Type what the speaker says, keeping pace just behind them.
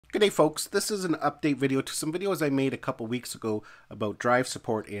G'day folks, this is an update video to some videos I made a couple weeks ago about drive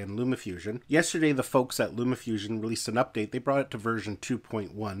support and LumaFusion. Yesterday the folks at LumaFusion released an update. They brought it to version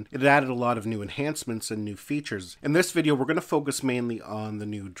 2.1. It added a lot of new enhancements and new features. In this video we're going to focus mainly on the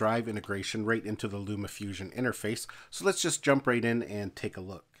new drive integration right into the LumaFusion interface. So let's just jump right in and take a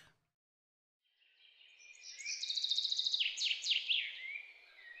look.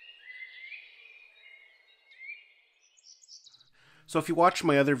 So if you watched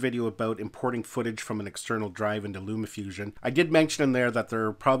my other video about importing footage from an external drive into LumaFusion, I did mention in there that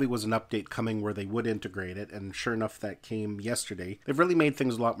there probably was an update coming where they would integrate it, and sure enough that came yesterday. They've really made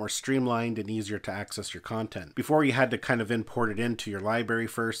things a lot more streamlined and easier to access your content. Before you had to kind of import it into your library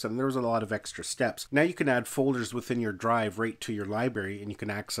first, and there was a lot of extra steps. Now you can add folders within your drive right to your library and you can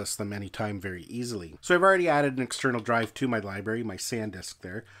access them anytime very easily. So I've already added an external drive to my library, my SanDisk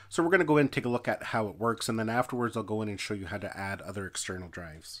there. So we're going to go in and take a look at how it works, and then afterwards I'll go in and show you how to add other external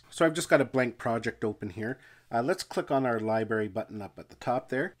drives. So I've just got a blank project open here. Let's click on our library button up at the top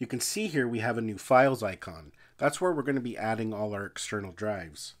there. You can see here we have a new files icon. That's where we're going to be adding all our external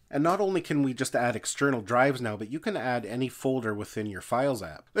drives. And not only can we just add external drives now, but you can add any folder within your files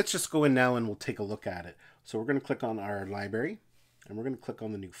app. Let's just go in now and we'll take a look at it. So we're going to click on our library and we're going to click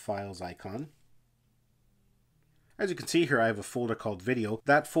on the new files icon. As you can see here, I have a folder called video.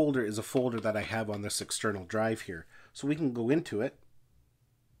 That folder is a folder that I have on this external drive here. So we can go into it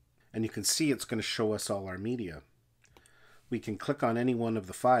and you can see it's going to show us all our media. We can click on any one of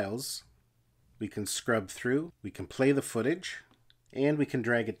the files, we can scrub through, we can play the footage, and we can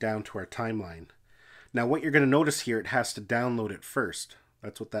drag it down to our timeline. Now what you're going to notice here, it has to download it first.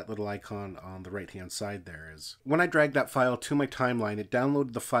 That's what that little icon on the right hand side there is. When I dragged that file to my timeline, it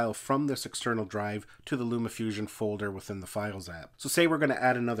downloaded the file from this external drive to the LumaFusion folder within the Files app. So say we're going to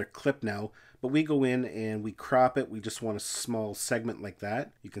add another clip now, but we go in and we crop it. We just want a small segment like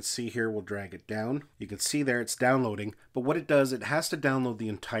that. You can see here, we'll drag it down. You can see there it's downloading, but what it does, it has to download the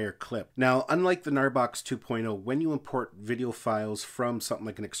entire clip. Now, unlike the Narbox 2.0, when you import video files from something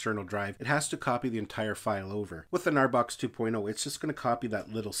like an external drive, it has to copy the entire file over. With the Narbox 2.0, it's just going to copy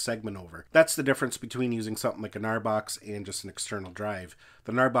that little segment over. That's the difference between using something like a Narbox and just an external drive.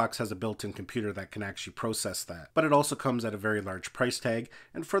 The Narbox has a built-in computer that can actually process that, but it also comes at a very large price tag,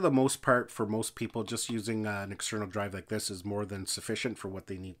 and for the most part, for most people, just using an external drive like this is more than sufficient for what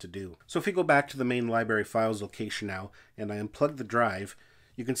they need to do. So if we go back to the main library files location now, and I unplug the drive,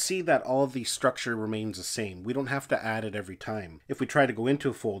 you can see that all of the structure remains the same. We don't have to add it every time. If we try to go into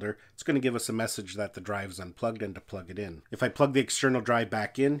a folder, it's going to give us a message that the drive is unplugged and to plug it in. If I plug the external drive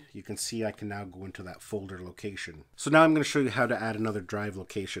back in, you can see I can now go into that folder location. So now I'm going to show you how to add another drive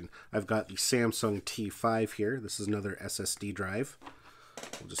location. I've got the Samsung T5 here. This is another SSD drive.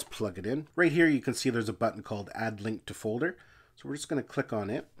 We'll just plug it in. Right here you can see there's a button called Add Link to Folder. So we're just going to click on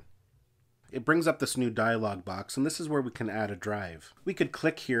it. It brings up this new dialog box, and this is where we can add a drive. We could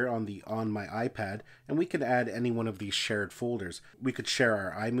click here on the On My iPad, and we could add any one of these shared folders. We could share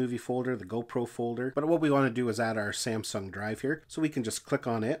our iMovie folder, the GoPro folder, but what we want to do is add our Samsung drive here, so we can just click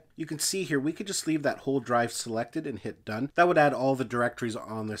on it. You can see here, we could just leave that whole drive selected and hit done. That would add all the directories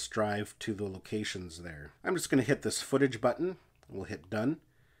on this drive to the locations there. I'm just going to hit this footage button, and we'll hit done.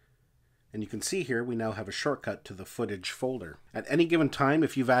 And you can see here we now have a shortcut to the footage folder. At any given time,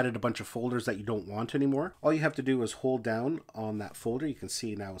 if you've added a bunch of folders that you don't want anymore, all you have to do is hold down on that folder. You can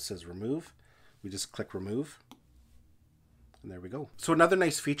see now it says remove. We just click remove. And there we go. So another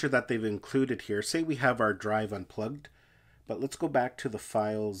nice feature that they've included here, say we have our drive unplugged, but let's go back to the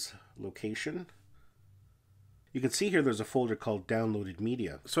files location. You can see here there's a folder called Downloaded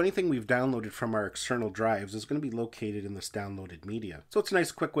Media. So anything we've downloaded from our external drives is going to be located in this downloaded media. So it's a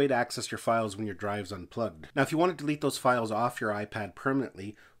nice quick way to access your files when your drive's unplugged. Now if you want to delete those files off your iPad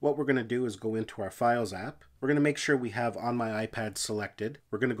permanently, what we're going to do is go into our Files app. We're going to make sure we have On My iPad selected.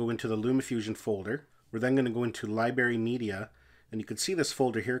 We're going to go into the LumaFusion folder. We're then going to go into Library Media, and you can see this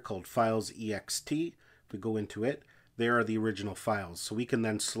folder here called Files EXT. If we go into it, there are the original files. So we can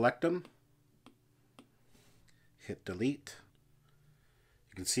then select them, hit delete.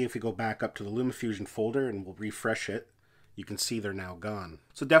 You can see if we go back up to the LumaFusion folder and we'll refresh it, you can see they're now gone.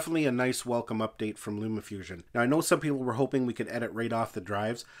 So definitely a nice welcome update from LumaFusion. Now I know some people were hoping we could edit right off the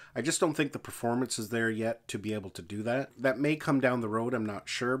drives. I just don't think the performance is there yet to be able to do that. That may come down the road, I'm not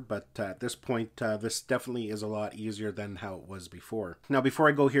sure, but at this point this definitely is a lot easier than how it was before. Now before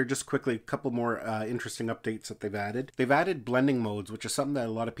I go here, just quickly, a couple more interesting updates that they've added. They've added blending modes, which is something that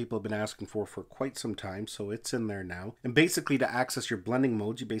a lot of people have been asking for quite some time, so it's in there now. And basically to access your blending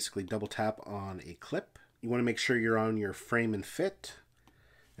modes, you basically double tap on a clip. You want to make sure you're on your frame and fit,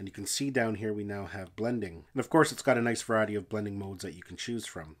 And you can see down here we now have blending. And of course it's got a nice variety of blending modes that you can choose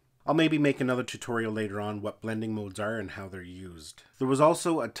from. I'll maybe make another tutorial later on what blending modes are and how they're used. There was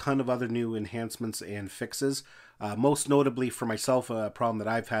also a ton of other new enhancements and fixes. Most notably for myself, a problem that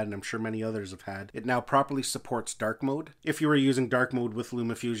I've had and I'm sure many others have had, it now properly supports dark mode. If you were using dark mode with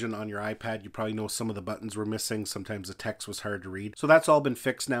LumaFusion on your iPad, you probably know some of the buttons were missing, sometimes the text was hard to read. So that's all been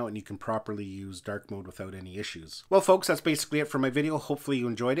fixed now and you can properly use dark mode without any issues. Well folks, that's basically it for my video. Hopefully you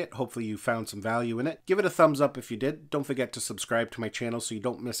enjoyed it. Hopefully you found some value in it. Give it a thumbs up if you did. Don't forget to subscribe to my channel so you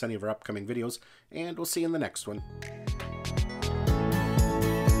don't miss any of our upcoming videos, and we'll see you in the next one.